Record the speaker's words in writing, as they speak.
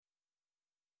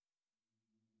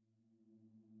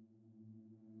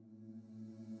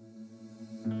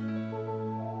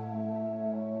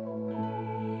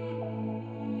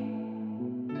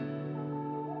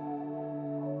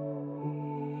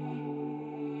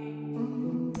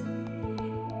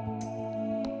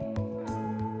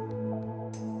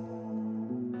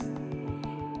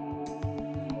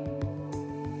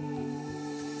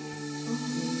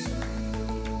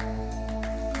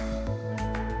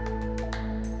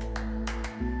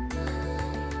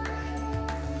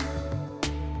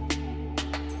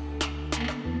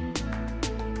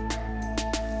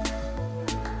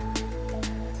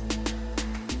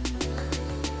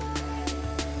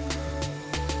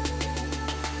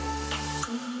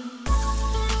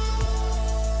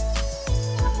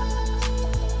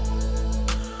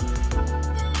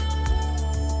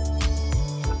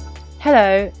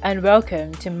Hello and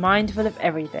welcome to Mindful of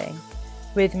Everything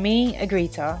with me,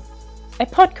 Agrita, a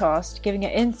podcast giving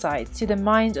an insight to the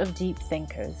mind of deep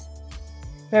thinkers,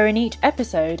 where in each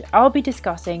episode I'll be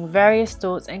discussing various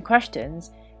thoughts and questions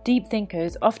deep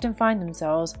thinkers often find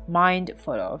themselves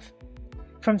mindful of,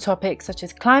 from topics such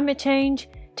as climate change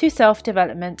to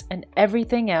self-development and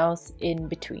everything else in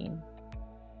between.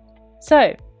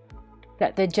 So,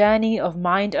 let the journey of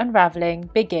mind unraveling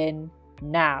begin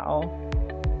now.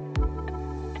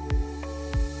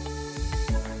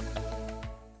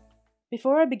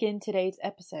 Before I begin today's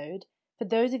episode, for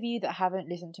those of you that haven't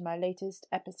listened to my latest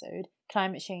episode,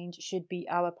 Climate Change Should Be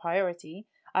Our Priority,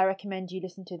 I recommend you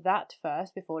listen to that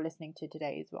first before listening to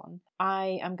today's one.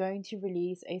 I am going to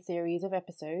release a series of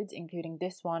episodes, including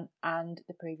this one and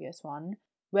the previous one,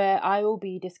 where I will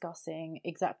be discussing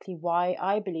exactly why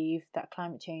I believe that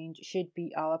climate change should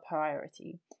be our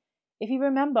priority. If you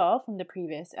remember from the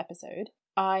previous episode,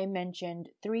 I mentioned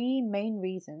 3 main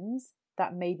reasons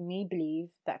that made me believe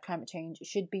that climate change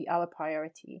should be our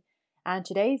priority. And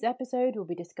today's episode will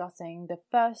be discussing the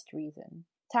first reason.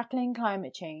 Tackling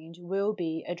climate change will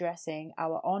be addressing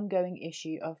our ongoing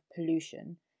issue of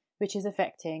pollution, which is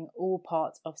affecting all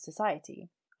parts of society.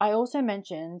 I also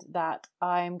mentioned that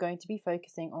I am going to be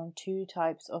focusing on 2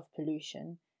 types of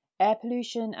pollution: air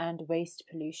pollution and waste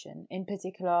pollution, in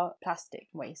particular plastic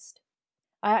waste.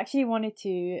 I actually wanted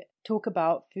to talk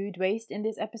about food waste in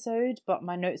this episode, but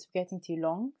my notes were getting too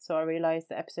long, so I realised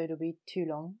the episode will be too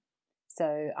long.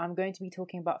 So I'm going to be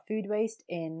talking about food waste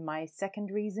in my second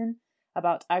reason,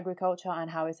 about agriculture and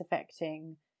how it's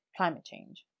affecting climate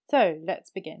change. So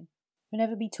let's begin.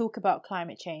 Whenever we talk about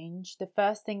climate change, the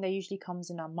first thing that usually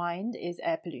comes in our mind is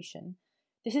air pollution.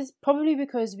 This is probably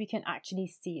because we can actually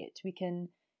see it. We can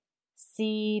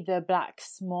see the black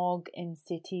smog in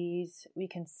cities, we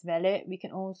can smell it, we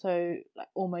can also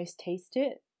almost taste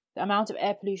it. The amount of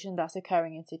air pollution that's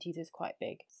occurring in cities is quite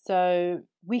big. So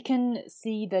we can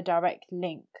see the direct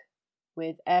link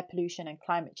with air pollution and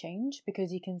climate change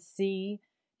because you can see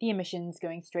the emissions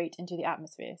going straight into the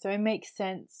atmosphere. So it makes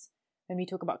sense when we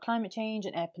talk about climate change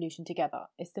and air pollution together.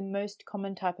 It's the most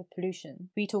common type of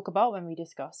pollution we talk about when we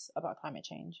discuss about climate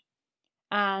change.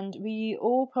 And we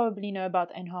all probably know about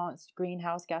the enhanced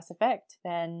greenhouse gas effect.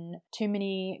 Then too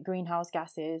many greenhouse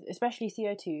gases, especially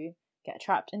CO2, get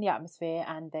trapped in the atmosphere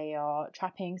and they are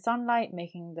trapping sunlight,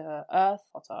 making the earth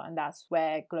hotter, and that's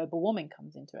where global warming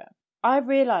comes into it. I've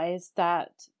realised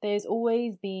that there's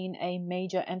always been a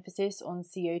major emphasis on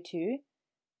CO2.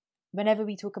 Whenever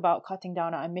we talk about cutting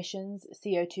down our emissions,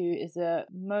 CO2 is the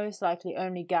most likely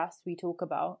only gas we talk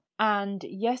about. And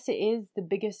yes, it is the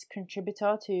biggest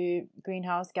contributor to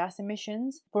greenhouse gas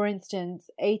emissions. For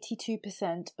instance,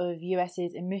 82% of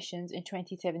US's emissions in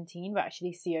 2017 were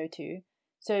actually CO2.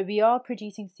 So we are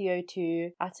producing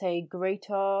CO2 at a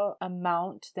greater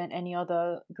amount than any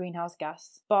other greenhouse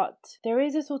gas. But there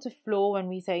is a sort of flaw when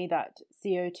we say that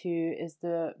CO2 is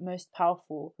the most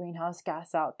powerful greenhouse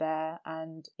gas out there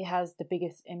and it has the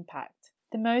biggest impact.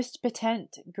 The most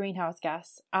potent greenhouse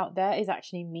gas out there is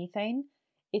actually methane.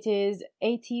 It is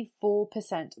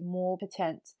 84% more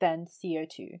potent than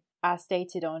CO2, as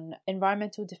stated on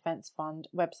Environmental Defense Fund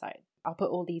website. I'll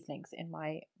put all these links in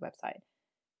my website.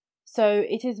 So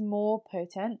it is more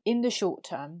potent in the short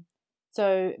term.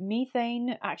 So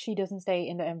methane actually doesn't stay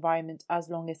in the environment as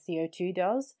long as CO2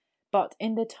 does, but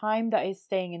in the time that it's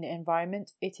staying in the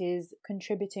environment, it is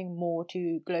contributing more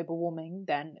to global warming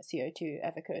than CO2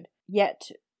 ever could. Yet,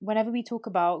 whenever we talk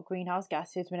about greenhouse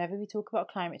gases, whenever we talk about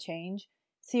climate change,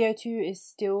 CO2 is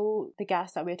still the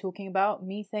gas that we're talking about.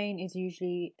 Methane is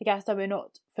usually the gas that we're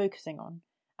not focusing on.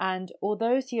 And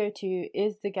although CO2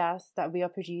 is the gas that we are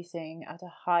producing at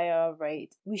a higher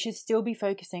rate, we should still be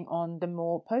focusing on the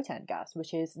more potent gas,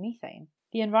 which is methane.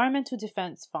 The Environmental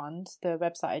Defense Fund, the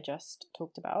website I just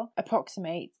talked about,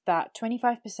 approximates that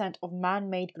 25% of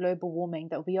man-made global warming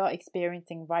that we are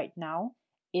experiencing right now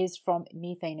is from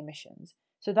methane emissions.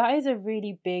 So that is a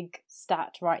really big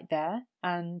stat right there,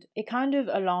 and it kind of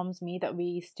alarms me that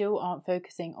we still aren't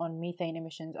focusing on methane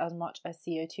emissions as much as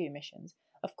CO2 emissions.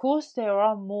 Of course, there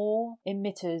are more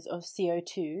emitters of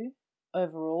CO2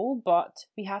 overall, but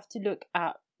we have to look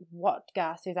at what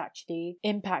gas is actually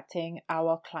impacting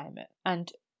our climate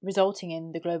and resulting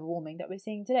in the global warming that we're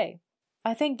seeing today.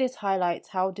 I think this highlights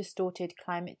how distorted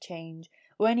climate change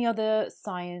or any other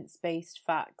science-based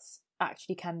facts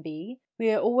actually can be. We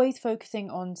are always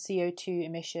focusing on CO2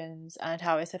 emissions and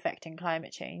how it's affecting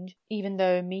climate change, even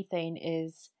though methane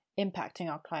is impacting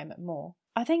our climate more.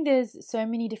 I think there's so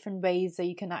many different ways that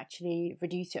you can actually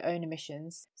reduce your own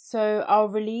emissions. So I'll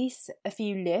release a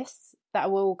few lists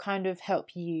that will kind of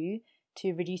help you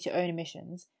to reduce your own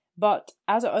emissions. But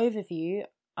as an overview,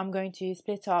 I'm going to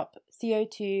split up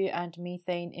CO2 and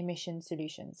methane emission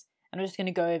solutions, and I'm just going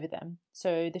to go over them.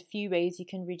 So the few ways you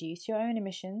can reduce your own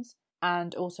emissions,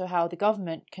 and also how the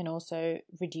government can also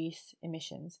reduce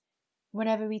emissions.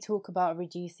 Whenever we talk about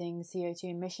reducing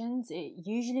CO2 emissions, it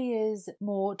usually is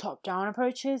more top-down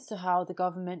approaches to how the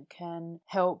government can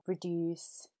help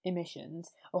reduce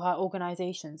emissions, or how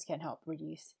organizations can help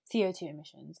reduce CO2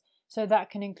 emissions. So that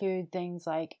can include things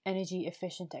like energy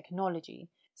efficient technology.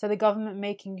 So the government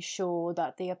making sure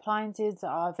that the appliances that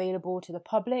are available to the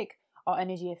public are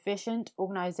energy efficient,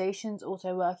 organizations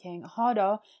also working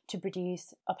harder to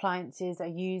produce appliances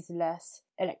that use less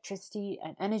electricity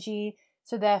and energy,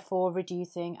 so therefore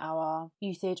reducing our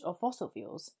usage of fossil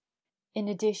fuels. In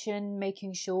addition,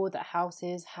 making sure that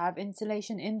houses have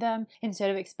insulation in them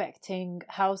instead of expecting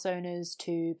house owners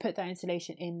to put that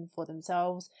insulation in for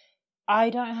themselves. I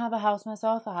don't have a house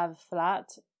myself, I have a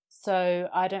flat, so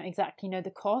I don't exactly know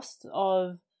the cost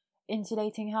of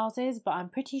insulating houses, but I'm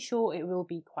pretty sure it will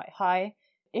be quite high.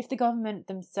 If the government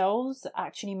themselves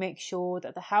actually make sure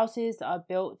that the houses that are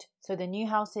built, so the new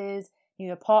houses,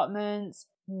 new apartments,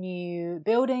 new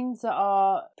buildings that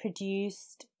are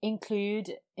produced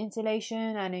include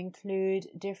insulation and include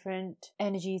different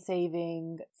energy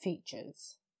saving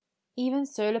features. Even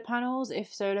solar panels,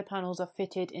 if solar panels are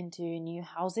fitted into new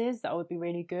houses, that would be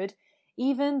really good.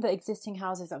 Even the existing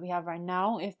houses that we have right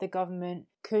now, if the government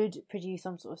could produce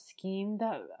some sort of scheme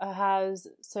that has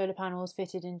solar panels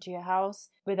fitted into your house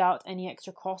without any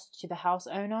extra cost to the house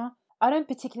owner. I don't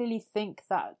particularly think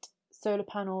that solar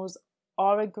panels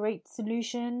are a great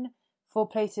solution for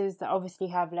places that obviously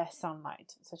have less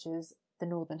sunlight, such as the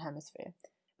Northern Hemisphere.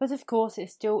 But of course,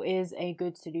 it still is a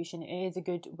good solution. It is a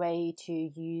good way to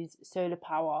use solar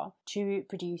power to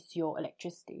produce your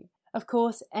electricity. Of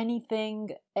course,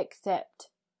 anything except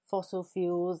fossil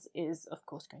fuels is, of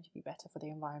course, going to be better for the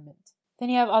environment. Then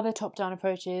you have other top-down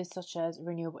approaches such as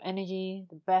renewable energy,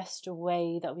 the best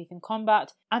way that we can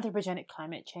combat anthropogenic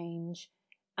climate change,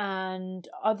 and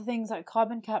other things like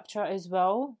carbon capture as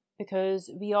well, because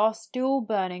we are still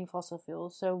burning fossil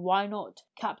fuels, so why not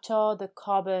capture the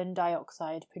carbon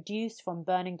dioxide produced from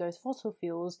burning those fossil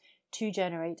fuels to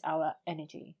generate our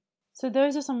energy? So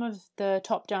those are some of the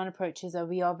top-down approaches that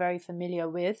we are very familiar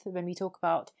with when we talk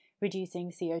about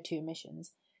reducing CO2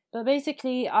 emissions. But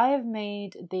basically, I have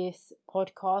made this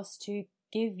podcast to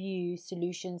give you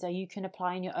solutions that you can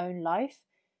apply in your own life.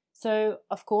 So,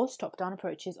 of course, top-down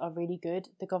approaches are really good.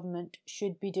 The government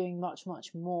should be doing much,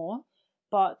 much more.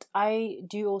 But I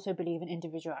do also believe in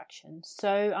individual action.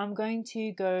 So I'm going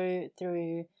to go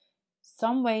through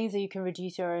some ways that you can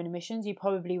reduce your own emissions. You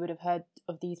probably would have heard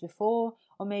of these before,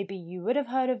 or maybe you would have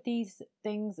heard of these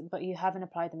things, but you haven't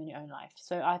applied them in your own life.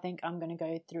 So I think I'm going to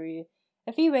go through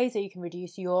a few ways that you can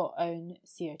reduce your own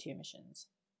CO2 emissions.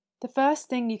 The first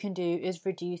thing you can do is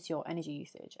reduce your energy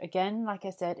usage. Again, like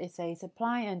I said, it's a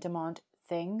supply and demand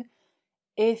thing.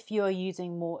 If you're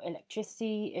using more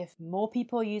electricity, if more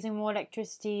people are using more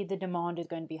electricity, the demand is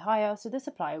going to be higher, so the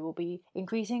supply will be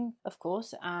increasing, of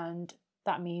course, and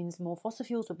that means more fossil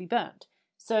fuels will be burnt.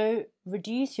 So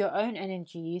reduce your own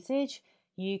energy usage.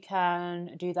 You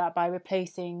can do that by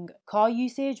replacing car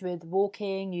usage with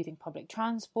walking, using public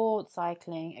transport,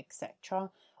 cycling, etc.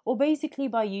 Or basically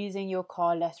by using your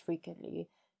car less frequently.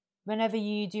 Whenever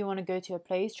you do want to go to a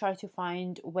place, try to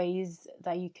find ways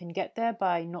that you can get there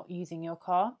by not using your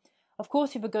car. Of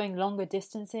course, if you're going longer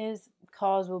distances,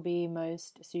 cars will be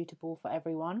most suitable for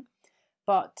everyone.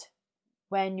 But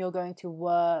when you're going to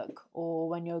work or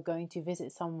when you're going to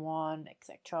visit someone,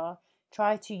 etc.,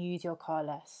 try to use your car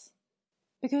less.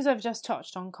 Because I've just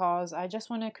touched on cars, I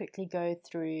just want to quickly go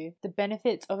through the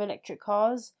benefits of electric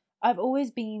cars. I've always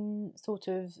been sort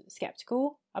of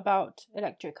skeptical about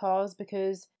electric cars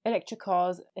because electric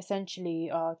cars essentially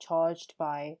are charged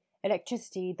by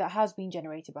electricity that has been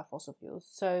generated by fossil fuels.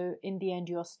 So in the end,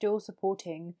 you're still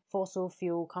supporting fossil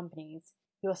fuel companies.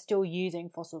 You're still using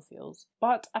fossil fuels.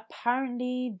 But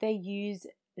apparently they use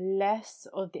less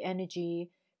of the energy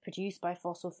produced by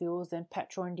fossil fuels than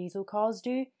petrol and diesel cars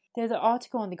do. There's an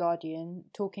article on The Guardian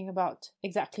talking about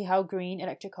exactly how green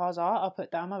electric cars are. I'll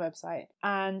put that on my website.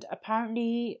 And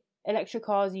apparently electric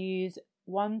cars use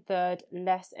 1/3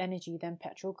 less energy than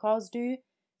petrol cars do.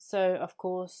 So of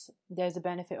course there's a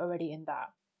benefit already in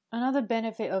that. Another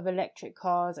benefit of electric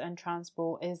cars and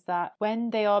transport is that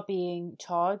when they are being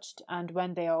charged and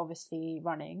when they are obviously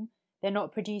running, they're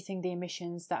not producing the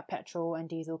emissions that petrol and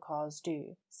diesel cars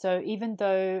do. So even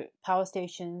though power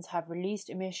stations have released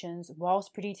emissions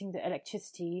whilst producing the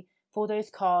electricity for those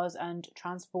cars and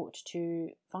transport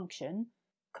to function,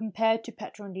 compared to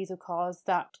petrol and diesel cars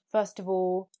that, first of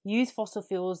all, use fossil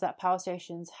fuels that power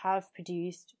stations have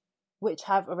produced, which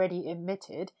have already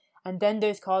emitted, and then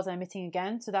those cars are emitting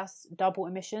again, so that's double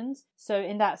emissions. So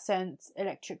in that sense,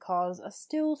 electric cars are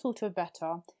still sort of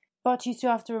better. But you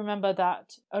still have to remember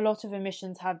that a lot of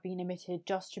emissions have been emitted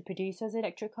just to produce those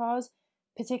electric cars,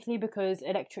 particularly because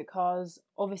electric cars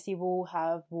obviously will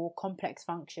have more complex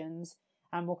functions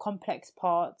and more complex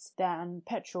parts than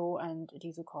petrol and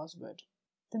diesel cars would.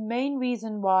 The main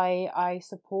reason why I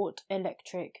support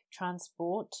electric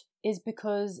transport is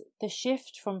because the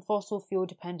shift from fossil fuel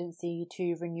dependency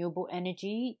to renewable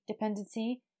energy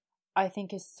dependency, I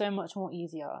think, is so much more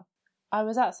easier. I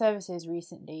was at services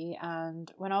recently,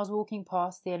 and when I was walking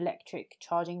past the electric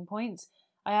charging points,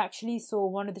 I actually saw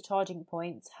one of the charging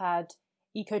points had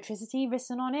Ecotricity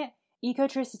written on it.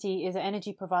 Ecotricity is an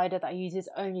energy provider that uses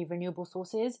only renewable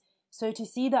sources. So to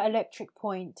see that electric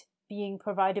point being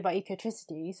provided by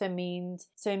Ecotricity,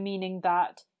 meaning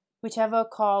that whichever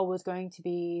car was going to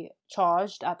be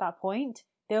charged at that point,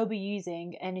 they'll be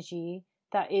using energy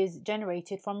that is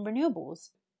generated from renewables.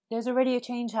 There's already a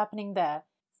change happening there.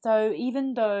 So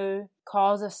even though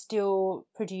cars are still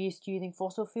produced using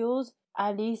fossil fuels,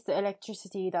 at least the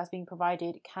electricity that's being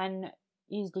provided can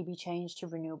easily be changed to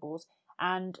renewables,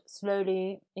 and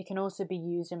slowly it can also be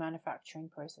used in manufacturing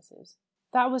processes.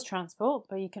 That was transport,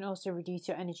 but you can also reduce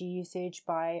your energy usage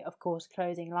by, of course,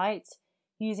 closing lights,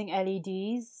 using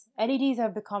LEDs. LEDs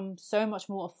have become so much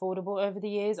more affordable over the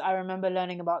years. I remember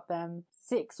learning about them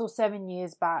 6 or 7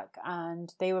 years back,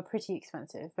 and they were pretty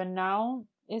expensive, but now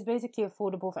it's basically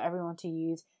affordable for everyone to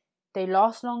use. They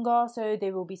last longer, so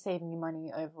they will be saving you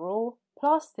money overall,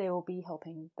 plus they will be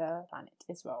helping the planet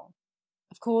as well.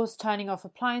 Of course, turning off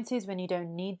appliances when you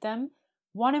don't need them.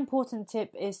 One important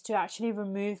tip is to actually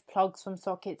remove plugs from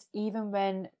sockets even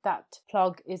when that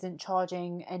plug isn't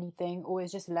charging anything or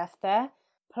is just left there.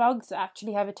 Plugs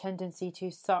actually have a tendency to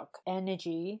suck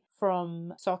energy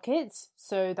from sockets,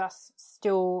 so that's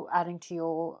still adding to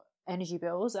your energy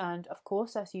bills, and of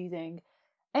course that's using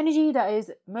energy that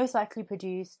is most likely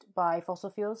produced by fossil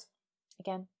fuels,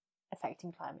 again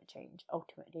affecting climate change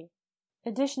ultimately.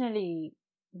 Additionally,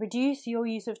 reduce your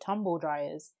use of tumble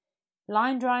dryers.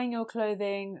 Line drying your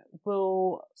clothing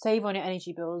will save on your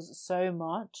energy bills so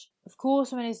much. Of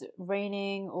course, when it's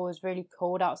raining or it's really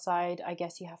cold outside, I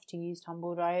guess you have to use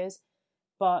tumble dryers.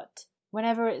 But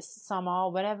whenever it's summer,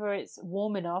 whenever it's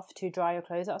warm enough to dry your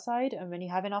clothes outside, and when you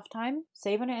have enough time,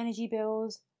 save on your energy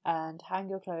bills and hang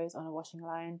your clothes on a washing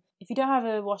line. If you don't have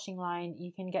a washing line,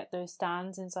 you can get those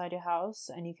stands inside your house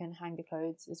and you can hang the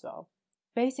clothes as well.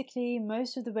 Basically,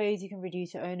 most of the ways you can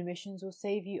reduce your own emissions will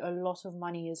save you a lot of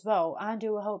money as well, and it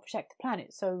will help protect the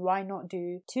planet, so why not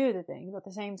do two of the things at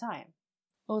the same time?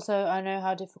 Also, I know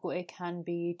how difficult it can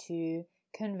be to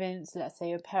convince, let's say,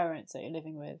 your parents that you're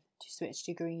living with to switch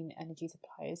to green energy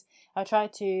supplies. I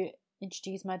tried to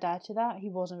introduce my dad to that. He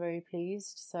wasn't very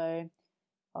pleased, so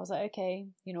I was like, okay,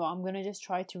 you know what, I'm going to just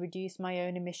try to reduce my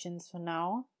own emissions for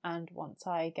now, and once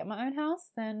I get my own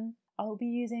house, then I'll be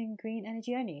using green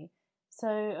energy only. So,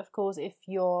 of course, if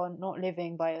you're not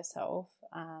living by yourself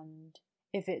and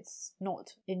if it's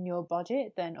not in your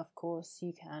budget, then of course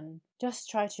you can just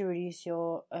try to reduce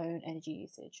your own energy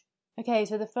usage. Okay,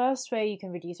 so the first way you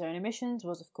can reduce your own emissions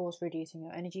was, of course, reducing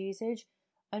your energy usage.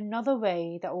 Another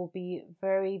way that will be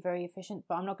very, very efficient,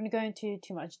 but I'm not going to go into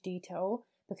too much detail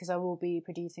because I will be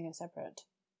producing a separate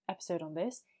episode on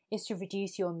this, is to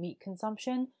reduce your meat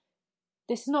consumption.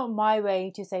 This is not my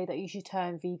way to say that you should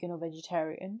turn vegan or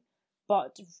vegetarian,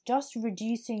 but just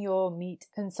reducing your meat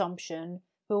consumption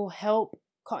will help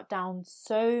cut down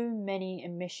so many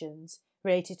emissions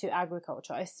related to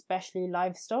agriculture, especially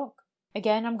livestock.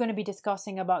 Again, I'm going to be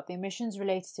discussing about the emissions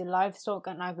related to livestock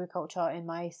and agriculture in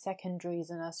my second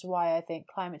reason as to why I think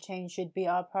climate change should be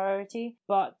our priority.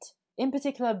 But in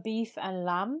particular, beef and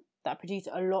lamb that produce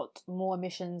a lot more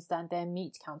emissions than their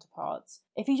meat counterparts.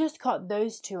 If you just cut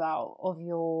those two out of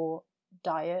your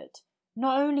diet,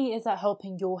 not only is that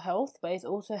helping your health, but it's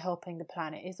also helping the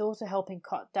planet. It's also helping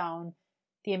cut down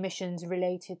the emissions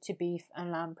related to beef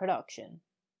and lamb production.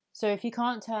 So if you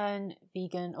can't turn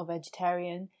vegan or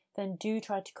vegetarian, then do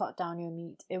try to cut down your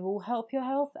meat. It will help your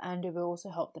health and it will also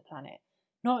help the planet.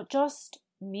 Not just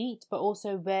meat, but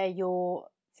also where your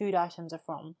food items are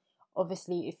from.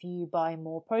 Obviously, if you buy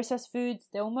more processed foods,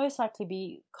 they'll most likely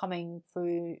be coming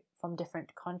through from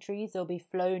different countries. They'll be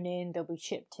flown in, they'll be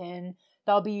shipped in.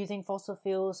 They'll be using fossil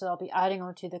fuels, so they'll be adding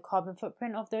onto the carbon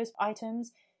footprint of those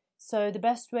items. So the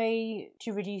best way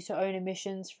to reduce your own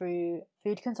emissions through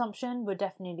food consumption would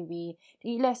definitely be to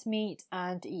eat less meat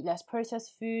and to eat less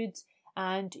processed foods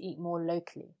and to eat more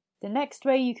locally. The next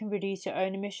way you can reduce your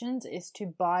own emissions is to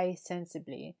buy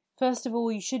sensibly. First of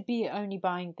all, you should be only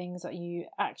buying things that you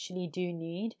actually do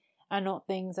need and not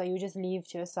things that you just leave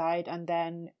to your side and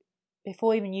then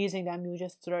before even using them, you'll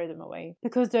just throw them away.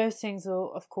 Because those things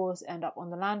will, of course, end up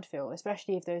on the landfill,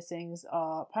 especially if those things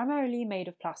are primarily made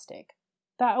of plastic.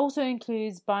 That also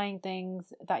includes buying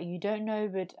things that you don't know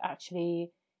would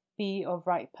actually be of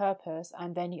right purpose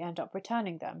and then you end up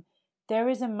returning them. There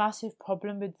is a massive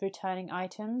problem with returning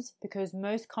items because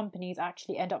most companies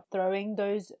actually end up throwing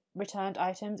those returned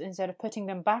items instead of putting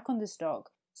them back on the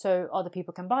stock so other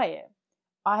people can buy it.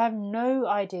 I have no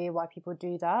idea why people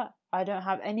do that. I don't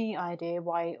have any idea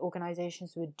why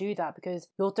organizations would do that because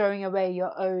you're throwing away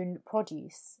your own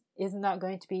produce. Isn't that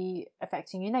going to be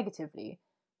affecting you negatively?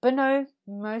 But no,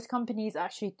 most companies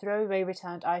actually throw away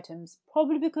returned items,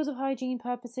 probably because of hygiene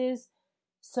purposes.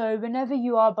 So whenever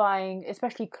you are buying,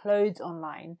 especially clothes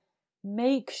online,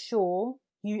 make sure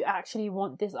you actually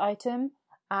want this item.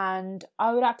 And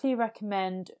I would actually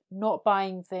recommend not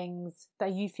buying things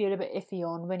that you feel a bit iffy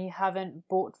on when you haven't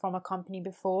bought from a company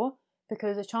before,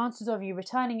 because the chances of you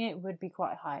returning it would be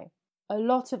quite high. A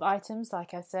lot of items,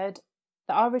 like I said,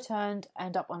 that are returned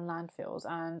end up on landfills,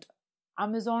 and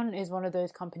Amazon is one of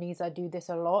those companies that do this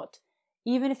a lot.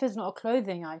 Even if it's not a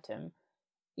clothing item,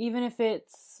 even if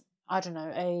it's, I don't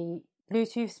know, a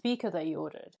Bluetooth speaker that you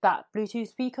ordered. That Bluetooth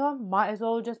speaker might as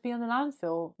well just be on the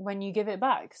landfill when you give it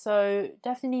back. So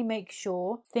definitely make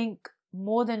sure, think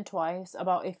more than twice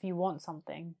about if you want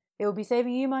something. It will be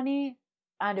saving you money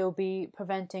and it will be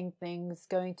preventing things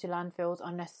going to landfills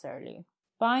unnecessarily.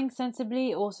 Buying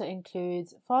sensibly also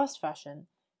includes fast fashion.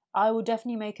 I will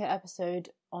definitely make an episode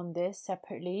on this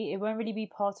separately. It won't really be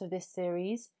part of this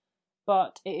series,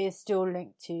 but it is still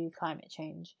linked to climate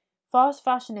change. Fast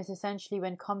fashion is essentially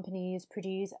when companies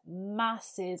produce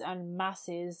masses and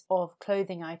masses of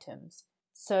clothing items.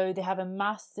 So they have a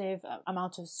massive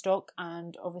amount of stock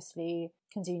and obviously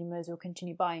consumers will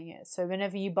continue buying it. So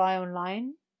whenever you buy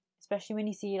online, especially when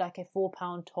you see like a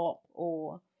 £4 top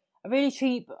or a really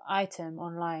cheap item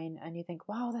online and you think,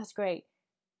 wow, that's great.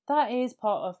 That is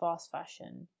part of fast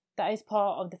fashion. That is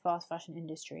part of the fast fashion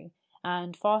industry.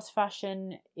 And fast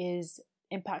fashion is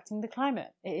impacting the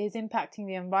climate. It is impacting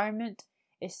the environment.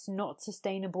 It's not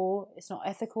sustainable. It's not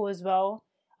ethical as well.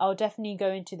 I'll definitely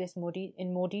go into this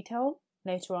in more detail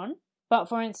later on. But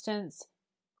for instance,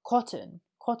 cotton.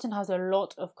 Cotton has a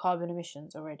lot of carbon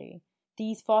emissions already.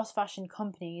 These fast fashion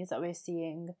companies that we're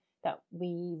seeing that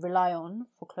we rely on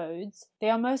for clothes, they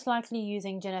are most likely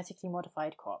using genetically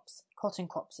modified crops, cotton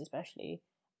crops especially,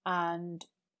 and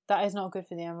that is not good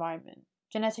for the environment.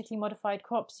 Genetically modified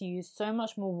crops use so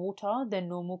much more water than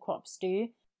normal crops do.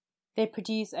 They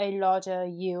produce a larger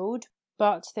yield,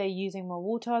 but they're using more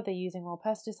water, they're using more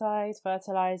pesticides,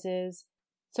 fertilizers.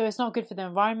 So it's not good for the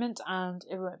environment and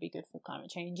it won't be good for climate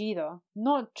change either.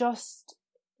 Not just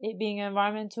it being an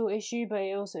environmental issue, but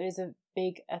it also is a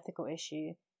big ethical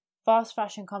issue. Fast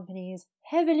fashion companies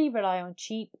heavily rely on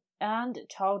cheap and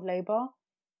child labour.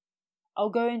 I'll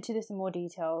go into this in more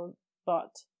detail,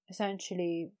 but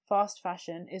essentially, fast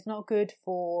fashion is not good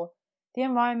for the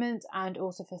environment and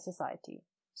also for society.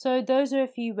 So those are a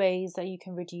few ways that you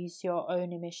can reduce your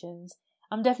own emissions.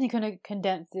 I'm definitely going to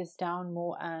condense this down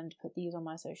more and put these on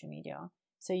my social media.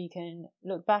 So you can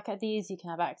look back at these, you can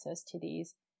have access to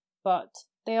these. But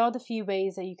they are the few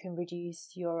ways that you can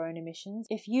reduce your own emissions.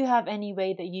 If you have any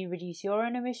way that you reduce your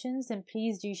own emissions, then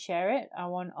please do share it. I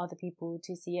want other people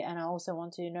to see it, and I also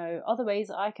want to know other ways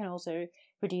that I can also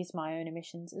reduce my own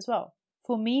emissions as well.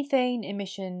 For methane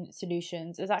emission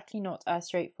solutions, it's actually not as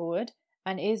straightforward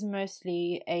and is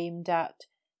mostly aimed at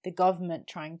the government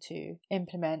trying to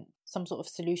implement some sort of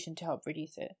solution to help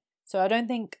reduce it. So I don't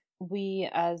think we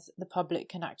as the public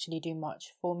can actually do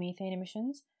much for methane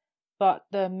emissions. But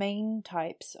the main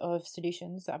types of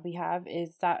solutions that we have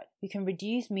is that we can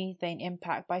reduce methane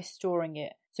impact by storing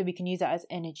it, so we can use that as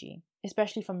energy,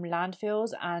 especially from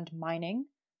landfills and mining,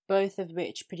 both of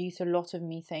which produce a lot of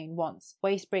methane once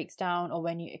waste breaks down or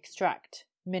when you extract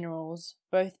minerals,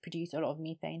 both produce a lot of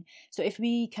methane. So if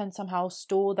we can somehow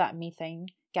store that methane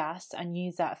gas and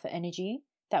use that for energy,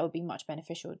 that would be much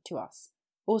beneficial to us.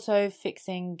 Also,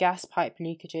 fixing gas pipe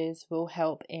leakages will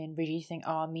help in reducing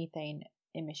our methane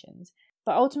emissions.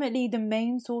 But ultimately, the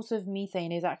main source of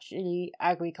methane is actually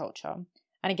agriculture.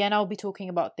 And again, I'll be talking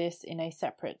about this in a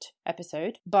separate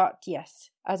episode. But yes,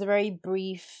 as a very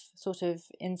brief sort of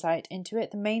insight into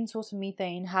it, the main source of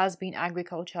methane has been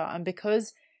agriculture. And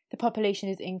because the population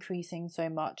is increasing so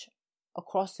much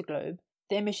across the globe,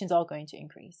 the emissions are going to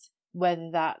increase, whether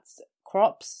that's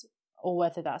crops or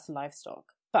whether that's livestock.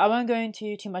 But I won't go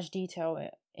into too much detail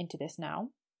into this now.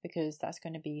 because that's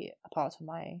going to be a part of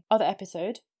my other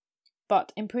episode.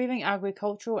 But improving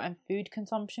agricultural and food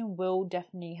consumption will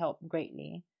definitely help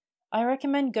greatly. I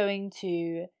recommend going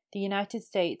to the United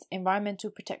States Environmental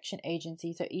Protection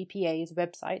Agency, so EPA's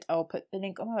website. I'll put the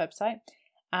link on my website.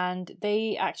 And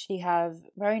they actually have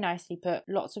very nicely put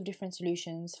lots of different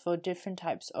solutions for different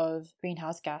types of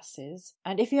greenhouse gases.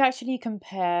 And if you actually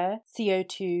compare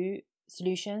CO2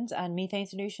 solutions and methane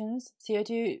solutions,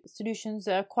 CO2 solutions,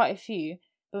 there are quite a few,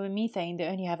 but with methane, they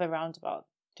only have around about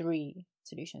 3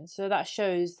 solutions. So that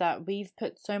shows that we've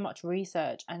put so much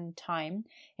research and time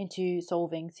into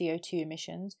solving CO2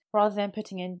 emissions rather than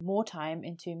putting in more time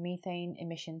into methane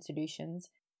emission solutions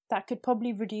that could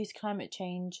probably reduce climate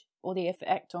change or the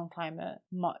effect on climate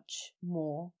much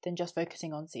more than just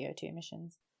focusing on CO2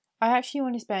 emissions. I actually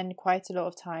want to spend quite a lot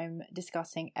of time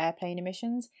discussing airplane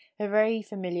emissions. We're very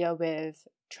familiar with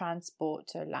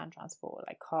transport, so land transport,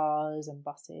 like cars and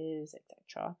buses,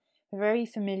 etc. We're very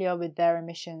familiar with their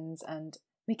emissions and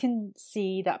we can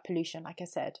see that pollution, like I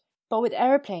said. But with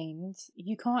airplanes,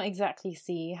 you can't exactly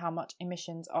see how much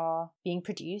emissions are being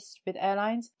produced with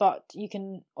airlines, but you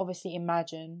can obviously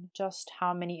imagine just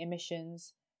how many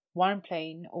emissions one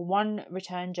plane or one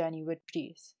return journey would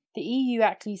produce. The EU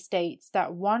actually states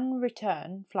that one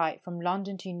return flight from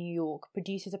London to New York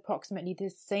produces approximately the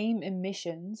same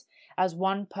emissions as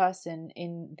one person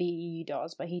in the EU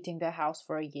does by heating their house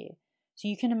for a year. So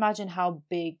you can imagine how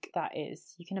big that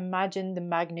is. You can imagine the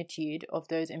magnitude of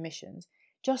those emissions.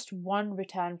 Just one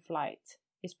return flight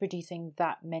is producing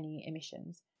that many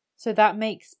emissions. So that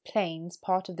makes planes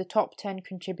part of the top 10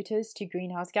 contributors to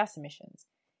greenhouse gas emissions.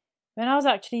 When I was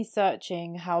actually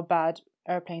searching how bad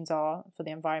airplanes are for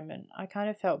the environment, I kind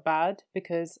of felt bad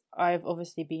because I've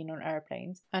obviously been on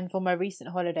airplanes. And for my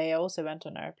recent holiday, I also went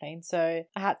on airplanes. So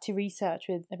I had to research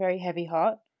with a very heavy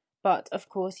heart. But of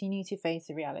course, you need to face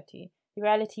the reality. The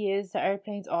reality is that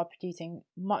airplanes are producing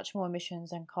much more emissions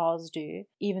than cars do,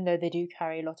 even though they do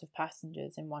carry a lot of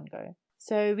passengers in one go.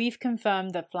 So we've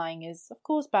confirmed that flying is, of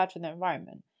course, bad for the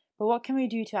environment. But what can we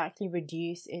do to actually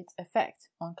reduce its effect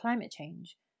on climate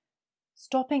change?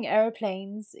 Stopping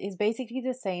airplanes is basically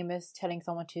the same as telling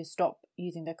someone to stop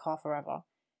using their car forever.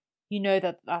 You know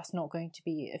that that's not going to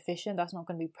be efficient, that's not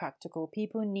going to be practical.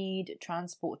 People need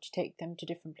transport to take them to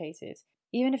different places.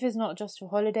 Even if it's not just for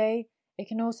holiday, it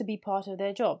can also be part of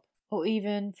their job, or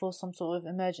even for some sort of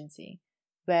emergency,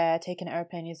 where taking an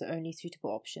airplane is the only suitable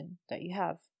option that you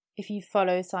have. If you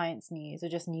follow science news or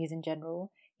just news in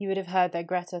general, you would have heard that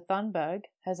Greta Thunberg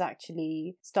has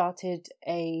actually started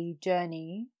a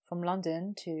journey from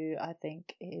London to, I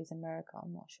think it is America,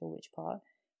 I'm not sure which part,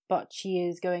 but she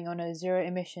is going on a zero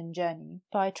emission journey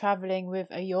by travelling with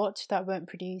a yacht that won't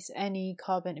produce any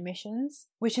carbon emissions,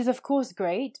 which is of course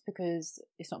great because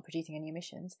it's not producing any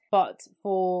emissions, but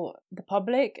for the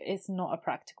public it's not a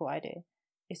practical idea.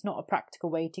 It's not a practical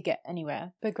way to get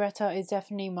anywhere. But Greta is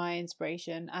definitely my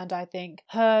inspiration, and I think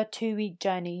her 2-week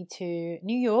journey to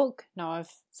New York, now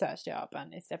I've searched it up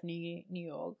and it's definitely New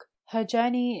York, her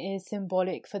journey is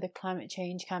symbolic for the climate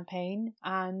change campaign,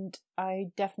 and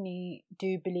I definitely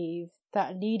do believe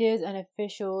that leaders and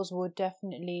officials will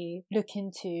definitely look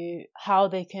into how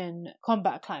they can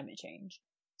combat climate change.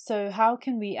 So how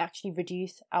can we actually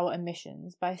reduce our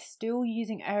emissions by still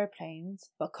using airplanes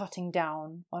but cutting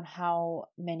down on how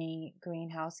many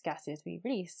greenhouse gases we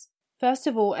release? First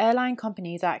of all, airline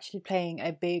companies are actually playing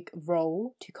a big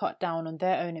role to cut down on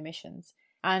their own emissions.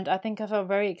 And I think I felt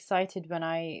very excited when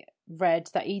I read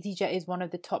that EasyJet is one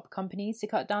of the top companies to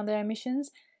cut down their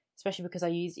emissions, especially because I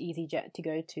used EasyJet to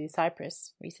go to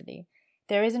Cyprus recently.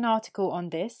 There is an article on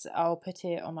this, I'll put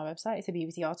it on my website, it's a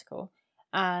BBC article,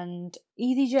 and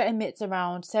EasyJet emits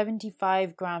around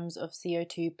 75 grams of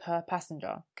CO2 per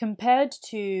passenger, compared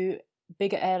to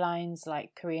bigger airlines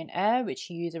like Korean Air, which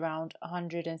use around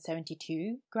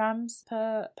 172 grams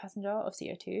per passenger of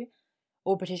CO2,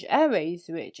 or British Airways,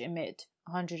 which emit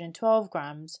 112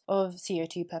 grams of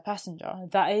CO2 per passenger.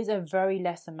 That is a very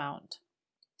less amount.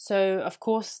 So, of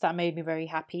course, that made me very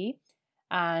happy.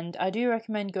 And I do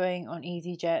recommend going on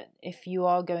EasyJet if you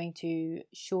are going to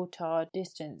shorter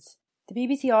distance. The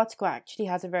BBC article actually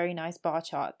has a very nice bar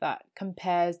chart that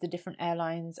compares the different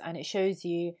airlines, and it shows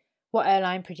you what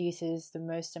airline produces the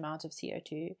most amount of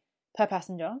CO2 per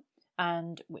passenger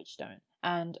and which don't.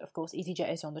 And, of course,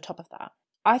 EasyJet is on the top of that.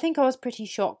 I think I was pretty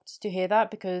shocked to hear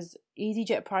that because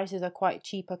EasyJet prices are quite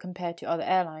cheaper compared to other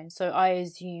airlines. So I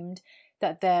assumed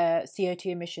that their CO2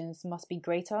 emissions must be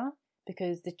greater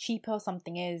because the cheaper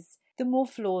something is, the more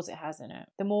flaws it has in it,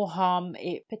 the more harm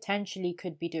it potentially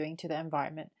could be doing to the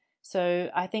environment. So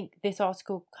I think this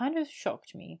article kind of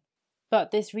shocked me. But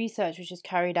this research, which is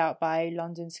carried out by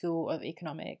London School of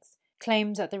Economics,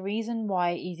 claims that the reason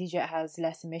why EasyJet has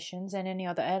less emissions than any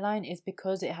other airline is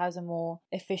because it has a more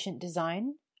efficient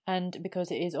design and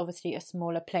because it is obviously a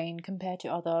smaller plane compared to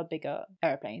other bigger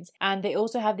airplanes. And they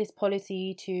also have this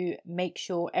policy to make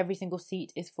sure every single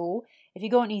seat is full. If you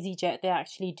go on EasyJet, they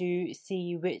actually do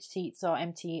see which seats are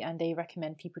empty and they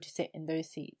recommend people to sit in those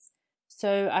seats.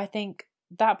 So I think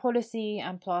that policy,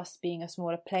 and plus being a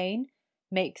smaller plane,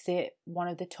 makes it one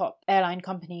of the top airline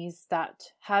companies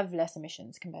that have less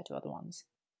emissions compared to other ones.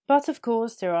 But of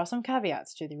course, there are some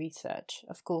caveats to the research.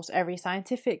 Of course, every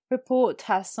scientific report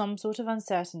has some sort of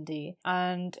uncertainty,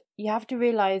 and you have to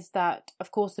realise that,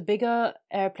 of course, the bigger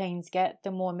airplanes get,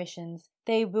 the more emissions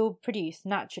they will produce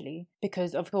naturally,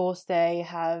 because of course they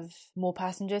have more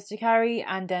passengers to carry,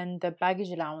 and then the baggage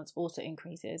allowance also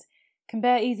increases.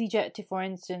 Compare EasyJet to, for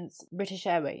instance, British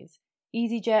Airways.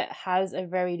 EasyJet has a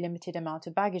very limited amount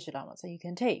of baggage allowance that you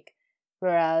can take,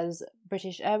 whereas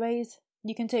British Airways,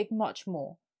 you can take much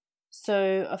more.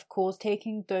 So, of course,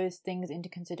 taking those things into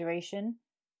consideration,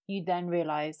 you then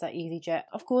realise that EasyJet,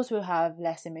 of course, will have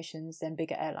less emissions than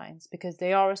bigger airlines because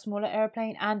they are a smaller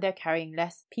airplane and they're carrying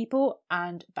less people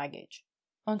and baggage.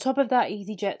 On top of that,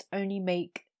 EasyJet only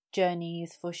make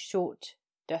journeys for short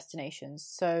destinations,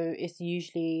 so it's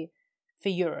usually for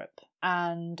Europe.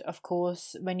 And of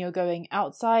course, when you're going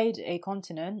outside a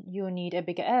continent, you'll need a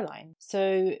bigger airline.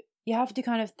 So you have to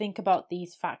kind of think about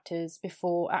these factors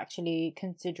before actually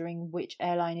considering which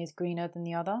airline is greener than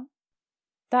the other.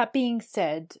 That being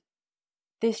said,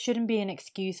 this shouldn't be an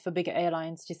excuse for bigger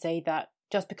airlines to say that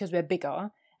just because we're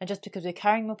bigger and just because we're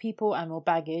carrying more people and more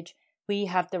baggage, we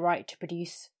have the right to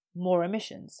produce more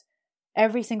emissions.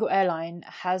 Every single airline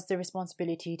has the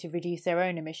responsibility to reduce their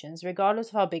own emissions, regardless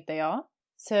of how big they are.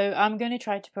 So I'm going to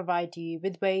try to provide you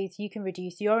with ways you can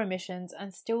reduce your emissions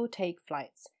and still take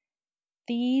flights.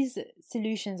 These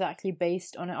solutions are actually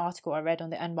based on an article I read on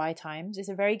the NY Times. It's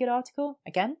a very good article.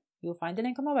 Again, you'll find the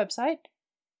link on my website.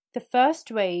 The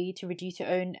first way to reduce your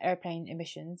own airplane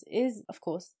emissions is, of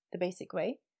course, the basic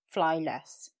way: fly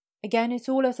less. Again, it's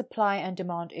all a supply and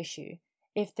demand issue.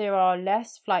 If there are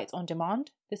less flights on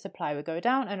demand, the supply will go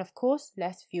down and, of course,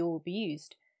 less fuel will be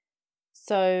used.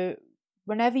 So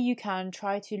whenever you can,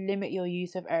 try to limit your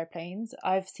use of airplanes.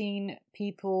 I've seen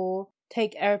people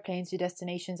take airplanes to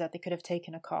destinations that they could have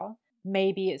taken a car.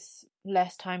 Maybe it's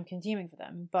less time consuming for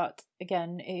them, but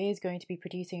again, it is going to be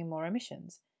producing more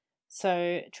emissions.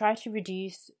 So try to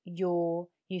reduce your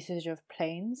usage of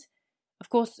planes. Of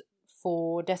course,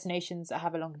 for destinations that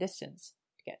have a long distance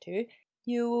to get to,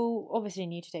 you'll obviously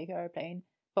need to take an airplane,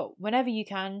 but whenever you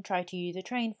can, try to use a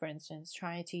train, for instance.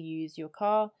 Try to use your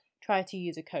car, try to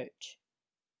use a coach.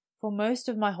 For most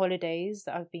of my holidays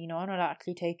that I've been on, I've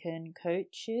actually taken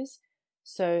coaches.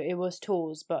 So it was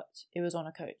tours, but it was on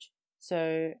a coach.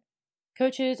 So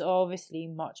coaches are obviously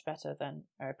much better than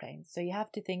airplanes. So you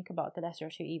have to think about the lesser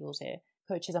of two evils here.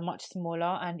 Coaches are much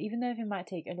smaller, and even though it might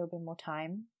take a little bit more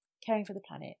time, caring for the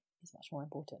planet is much more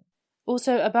important.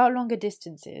 Also, about longer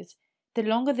distances, the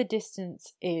longer the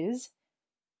distance is,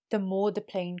 the more the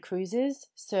plane cruises.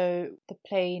 So the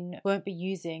plane won't be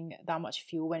using that much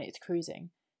fuel when it's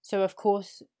cruising. So of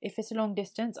course, if it's a long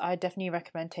distance, I definitely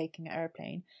recommend taking an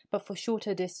airplane. But for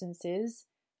shorter distances,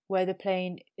 where the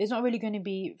plane is not really going to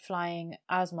be flying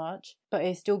as much, but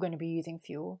is still going to be using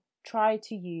fuel, try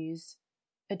to use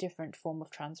a different form of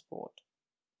transport.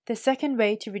 The second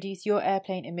way to reduce your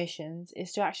airplane emissions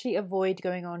is to actually avoid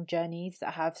going on journeys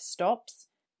that have stops.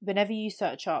 Whenever you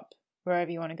search up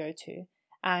wherever you want to go to,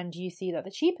 and you see that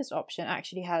the cheapest option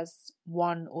actually has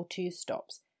 1 or 2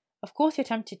 stops, of course you're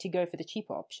tempted to go for the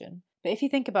cheaper option. But if you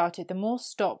think about it, the more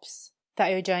stops that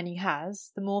your journey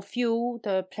has, the more fuel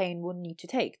the plane will need to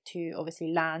take to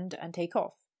obviously land and take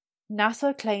off.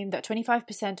 NASA claimed that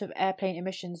 25% of airplane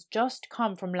emissions just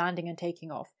come from landing and taking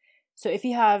off. So if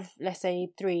you have, let's say,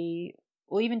 3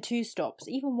 or even 2 stops,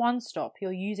 even 1 stop,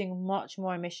 you're using much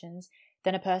more emissions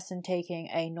than a person taking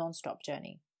a non-stop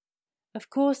journey. Of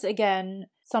course, again,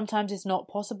 sometimes it's not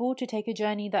possible to take a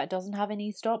journey that doesn't have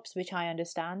any stops, which I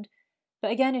understand.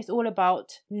 But again, it's all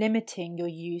about limiting your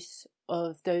use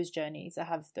of those journeys that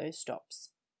have those stops.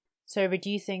 So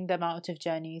reducing the amount of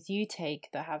journeys you take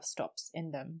that have stops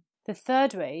in them. The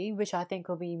third way, which I think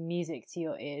will be music to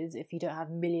your ears if you don't have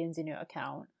millions in your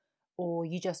account or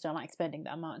you just don't like spending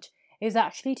that much, is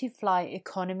actually to fly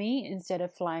economy instead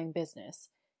of flying business.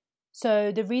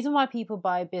 So the reason why people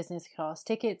buy business class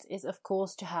tickets is, of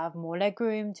course, to have more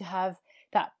legroom, to have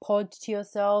that pod to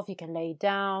yourself, you can lay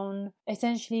down,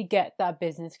 essentially get that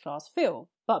business class feel.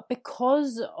 But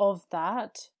because of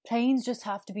that, planes just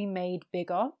have to be made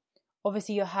bigger,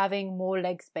 obviously you're having more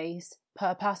leg space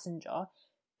per passenger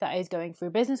that is going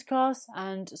through business class,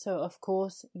 and so of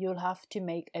course you'll have to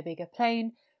make a bigger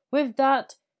plane. With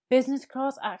that, business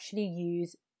class actually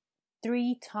use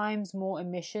 3 times more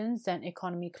emissions than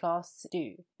economy class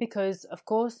do, because of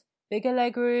course bigger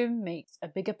legroom makes a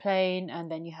bigger plane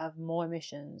and then you have more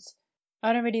emissions.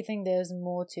 I don't really think there's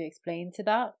more to explain to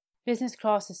that. Business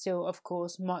class is still, of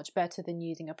course, much better than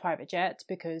using a private jet,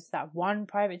 because that one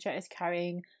private jet is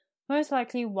carrying most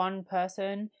likely one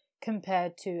person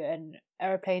compared to an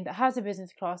aeroplane that has a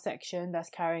business class section that's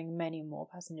carrying many more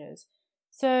passengers.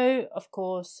 So, of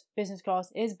course, business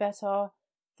class is better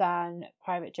than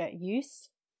private jet use,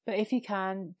 but if you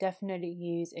can, definitely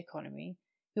use economy.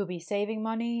 You'll be saving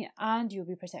money and you'll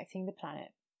be protecting the planet.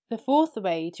 The fourth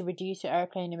way to reduce your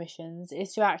airplane emissions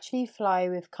is to actually fly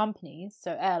with companies,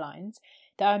 so airlines,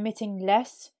 that are emitting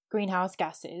less greenhouse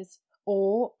gases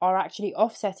or are actually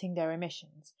offsetting their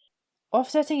emissions.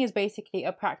 Offsetting is basically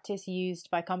a practice used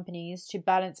by companies to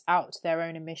balance out their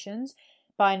own emissions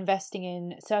by investing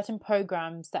in certain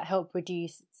programs that help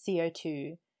reduce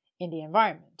CO2 in the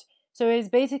environment. So it's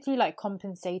basically like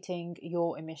compensating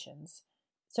your emissions.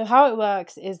 So how it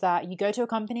works is that you go to a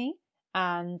company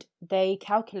and they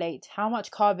calculate how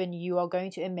much carbon you are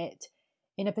going to emit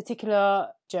in a particular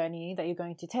journey that you're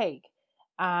going to take.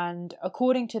 And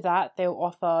according to that, they'll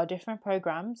offer different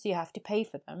programs, so you have to pay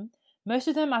for them. Most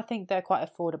of them, I think they're quite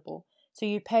affordable. So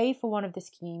you pay for one of the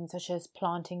schemes, such as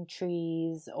planting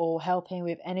trees or helping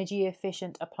with energy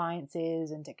efficient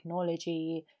appliances and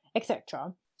technology,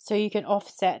 etc. So you can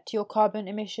offset your carbon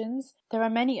emissions. There are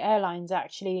many airlines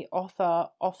actually offer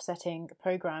offsetting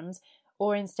programs,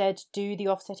 or instead do the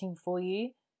offsetting for you.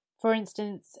 For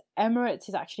instance, Emirates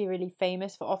is actually really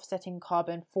famous for offsetting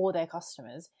carbon for their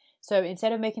customers. So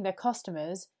instead of making their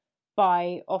customers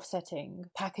buy offsetting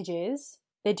packages,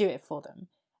 they do it for them.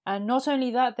 And not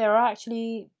only that, they're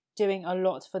actually doing a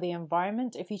lot for the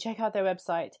environment. If you check out their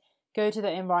website, go to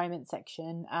the environment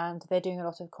section, and they're doing a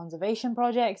lot of conservation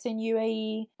projects in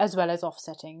UAE, as well as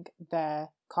offsetting their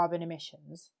carbon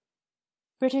emissions.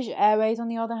 British Airways, on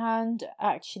the other hand,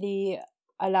 actually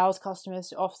allows customers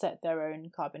to offset their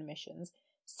own carbon emissions.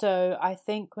 So I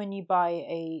think when you buy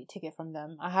a ticket from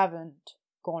them, I haven't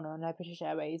gone on a British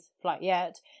Airways flight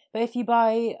yet, but if you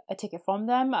buy a ticket from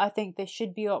them, I think there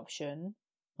should be an option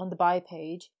on the buy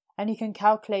page, and you can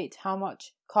calculate how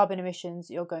much carbon emissions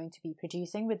you're going to be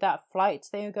producing with that flight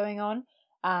that you're going on,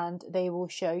 and they will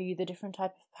show you the different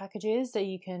type of packages that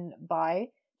you can buy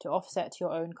to offset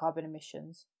your own carbon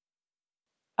emissions.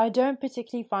 I don't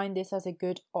particularly find this as a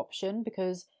good option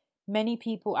because many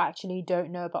people actually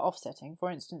don't know about offsetting. For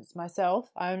instance, myself,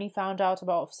 I only found out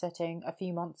about offsetting a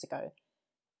few months ago.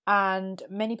 And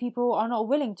many people are not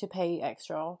willing to pay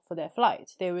extra for their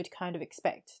flight. They would kind of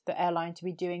expect the airline to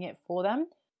be doing it for them,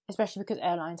 especially because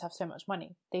airlines have so much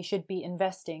money. They should be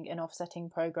investing in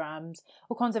offsetting programs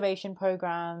or conservation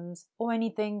programs or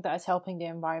anything that is helping the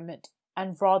environment,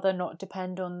 and rather not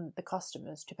depend on the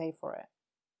customers to pay for it.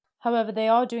 However, they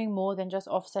are doing more than just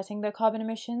offsetting their carbon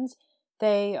emissions.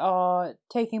 They are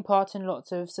taking part in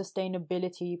lots of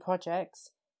sustainability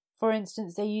projects. For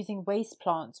instance, they're using waste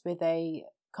plants with a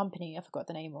company I forgot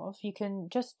the name of. You can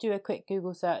just do a quick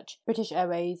Google search, British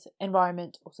Airways,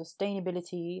 environment or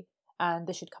sustainability, and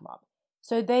this should come up.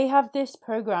 So they have this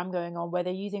program going on where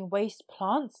they're using waste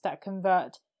plants that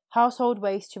convert household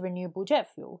waste to renewable jet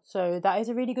fuel. So that is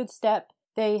a really good step.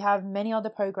 They have many other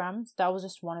programs. That was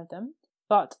just one of them.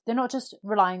 But they're not just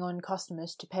relying on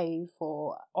customers to pay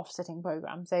for offsetting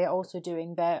programs. They are also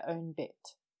doing their own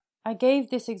bit. I gave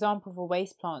this example for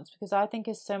waste plants because I think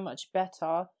it's so much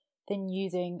better than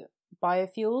using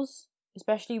biofuels,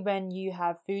 especially when you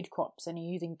have food crops and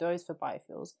you're using those for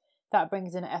biofuels. That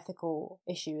brings in an ethical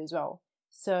issue as well.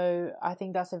 So I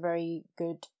think that's a very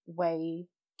good way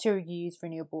to use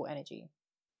renewable energy.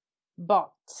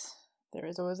 But there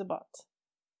is always a but.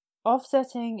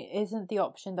 Offsetting isn't the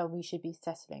option that we should be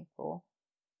settling for.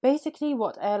 Basically,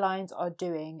 what airlines are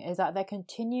doing is that they're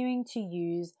continuing to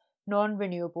use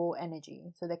non-renewable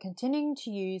energy. So they're continuing to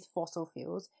use fossil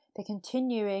fuels. They're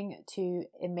continuing to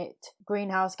emit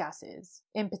greenhouse gases,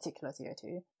 in particular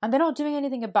CO2. And they're not doing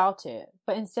anything about it.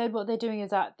 But instead, what they're doing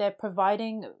is that they're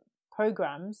providing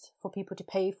programs for people to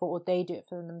pay for, or they do it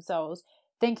for themselves,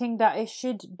 thinking that it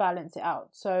should balance it out.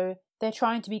 So they're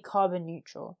trying to be carbon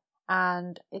neutral.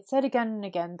 And it's said again and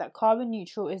again that carbon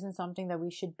neutral isn't something that we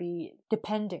should be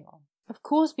depending on. Of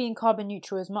course, being carbon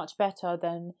neutral is much better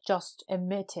than just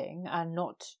emitting and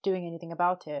not doing anything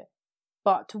about it.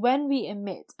 But when we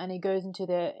emit and it goes into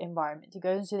the environment, it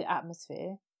goes into the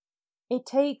atmosphere, it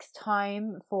takes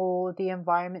time for the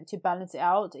environment to balance it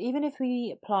out. Even if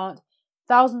we plant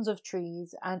thousands of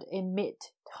trees and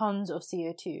emit tons of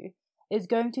CO2 is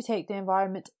going to take the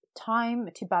environment time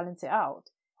to balance it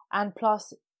out. And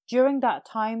plus, during that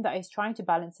time that it's trying to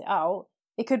balance it out,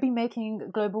 it could be making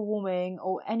global warming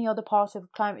or any other part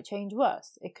of climate change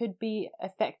worse. It could be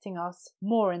affecting us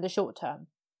more in the short term.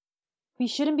 We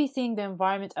shouldn't be seeing the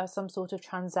environment as some sort of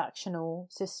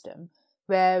transactional system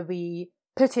where we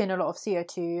put in a lot of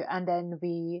CO2 and then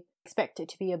we expect it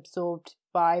to be absorbed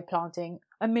by planting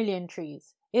 1 million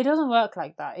trees. It doesn't work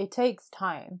like that. It takes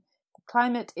time.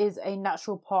 Climate is a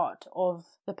natural part of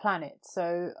the planet,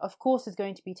 so of course it's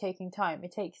going to be taking time.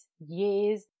 It takes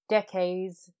years,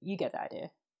 decades, you get the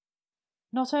idea.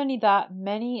 Not only that,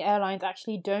 many airlines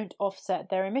actually don't offset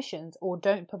their emissions or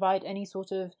don't provide any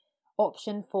sort of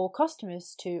option for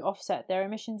customers to offset their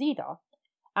emissions either.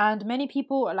 And many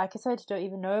people, like I said, don't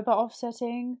even know about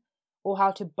offsetting or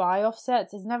how to buy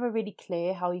offsets. It's never really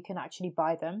clear how you can actually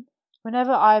buy them.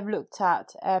 Whenever I've looked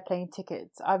at airplane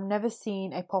tickets, I've never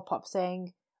seen a pop-up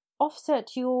saying,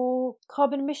 offset your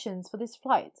carbon emissions for this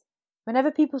flight.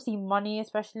 Whenever people see money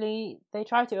especially, they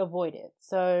try to avoid it.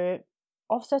 So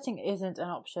offsetting isn't an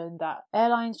option that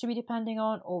airlines should be depending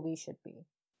on, or we should be.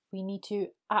 We need to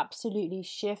absolutely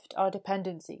shift our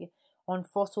dependency on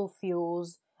fossil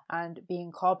fuels and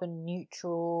being carbon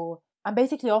neutral and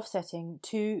basically offsetting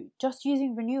to just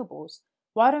using renewables.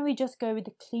 Why don't we just go with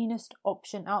the cleanest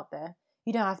option out there?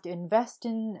 You don't have to invest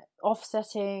in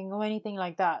offsetting or anything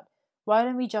like that. Why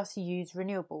don't we just use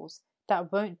renewables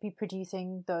that won't be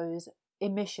producing those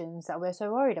emissions that we're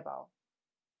so worried about?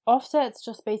 Offsets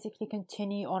just basically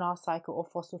continue on our cycle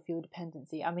of fossil fuel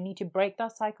dependency, and we need to break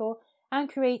that cycle and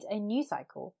create a new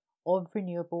cycle of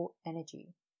renewable energy.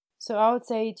 So I would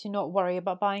say to not worry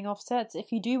about buying offsets.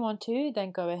 If you do want to,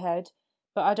 then go ahead,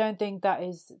 but I don't think that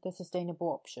is the sustainable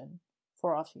option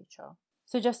for our future.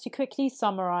 So just to quickly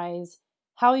summarize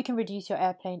how you can reduce your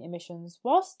airplane emissions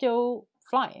while still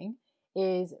flying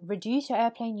is reduce your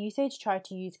airplane usage. Try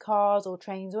to use cars or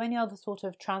trains or any other sort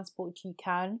of transport you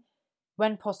can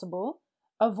when possible.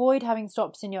 Avoid having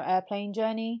stops in your airplane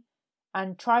journey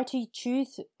and try to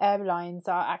choose airlines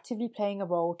that are actively playing a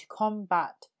role to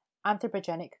combat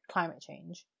anthropogenic climate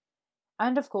change.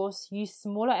 And of course, use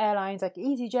smaller airlines like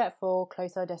EasyJet for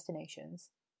closer destinations.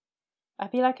 I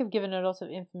feel like I've given a lot of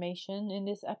information in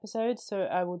this episode, so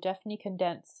I will definitely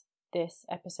condense this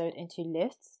episode into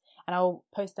lists and I will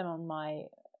post them on my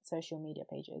social media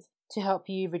pages to help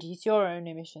you reduce your own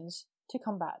emissions to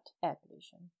combat air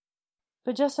pollution.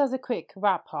 But just as a quick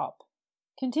wrap up,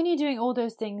 continue doing all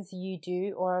those things you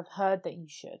do or have heard that you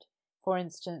should. For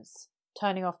instance,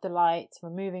 turning off the lights,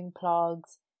 removing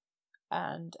plugs,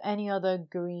 and any other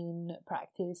green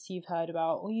practice you've heard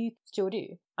about or you still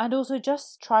do. And also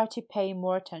just try to pay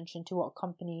more attention to what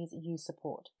companies you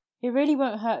support. It really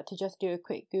won't hurt to just do a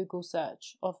quick Google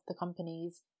search of the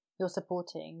companies you're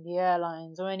supporting, the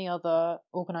airlines or any other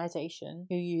organisation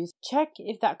you use. Check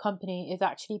if that company is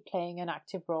actually playing an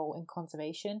active role in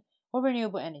conservation or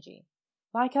renewable energy.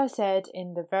 Like I said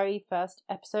in the very first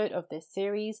episode of this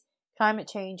series, climate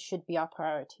change should be our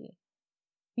priority.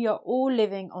 We are all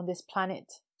living on this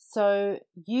planet, so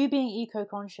you being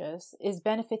eco-conscious is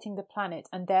benefiting the planet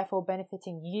and therefore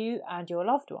benefiting you and your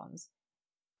loved ones.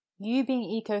 You being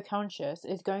eco-conscious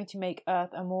is going to make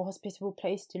Earth a more hospitable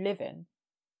place to live in,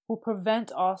 will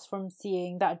prevent us from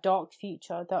seeing that dark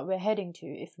future that we're heading to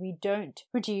if we don't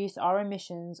reduce our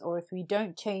emissions or if we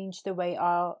don't change the way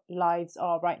our lives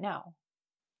are right now.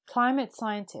 Climate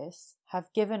scientists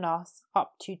have given us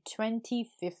up to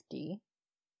 2050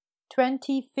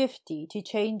 to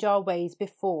change our ways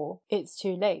before it's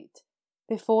too late,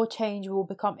 before change will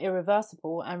become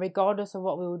irreversible, and regardless of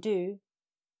what we will do,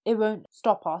 it won't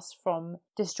stop us from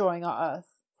destroying our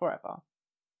Earth forever.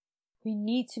 We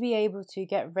need to be able to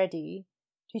get ready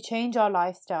to change our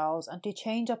lifestyles and to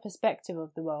change our perspective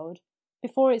of the world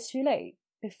before it's too late,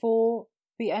 before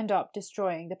we end up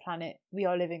destroying the planet we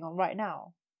are living on right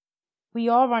now. We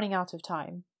are running out of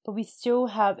time, but we still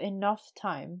have enough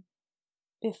time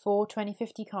before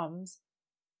 2050 comes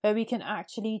where we can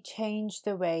actually change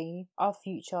the way our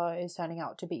future is turning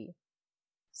out to be.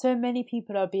 So many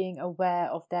people are being aware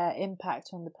of their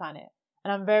impact on the planet,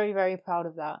 and I'm very, very proud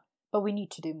of that, but we need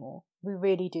to do more. We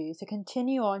really do. So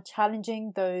continue on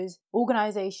challenging those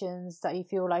organisations that you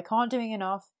feel like aren't doing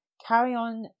enough. Carry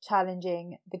on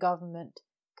challenging the government.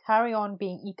 Carry on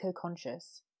being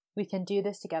eco-conscious. We can do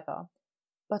this together.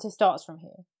 But it starts from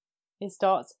here. It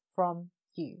starts from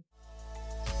you.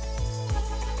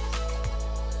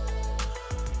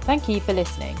 Thank you for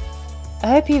listening. I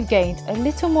hope you've gained a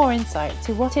little more insight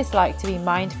to what it's like to be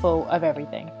mindful of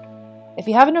everything. If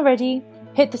you haven't already,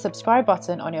 hit the subscribe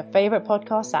button on your favourite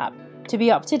podcast app to be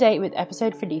up to date with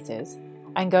episode releases,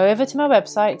 and go over to my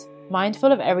website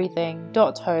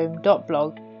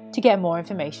mindfuloferything.home.blog to get more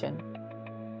information.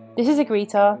 This is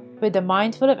Agrita with the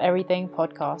Mindful of Everything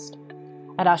podcast,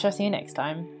 and I shall see you next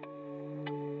time.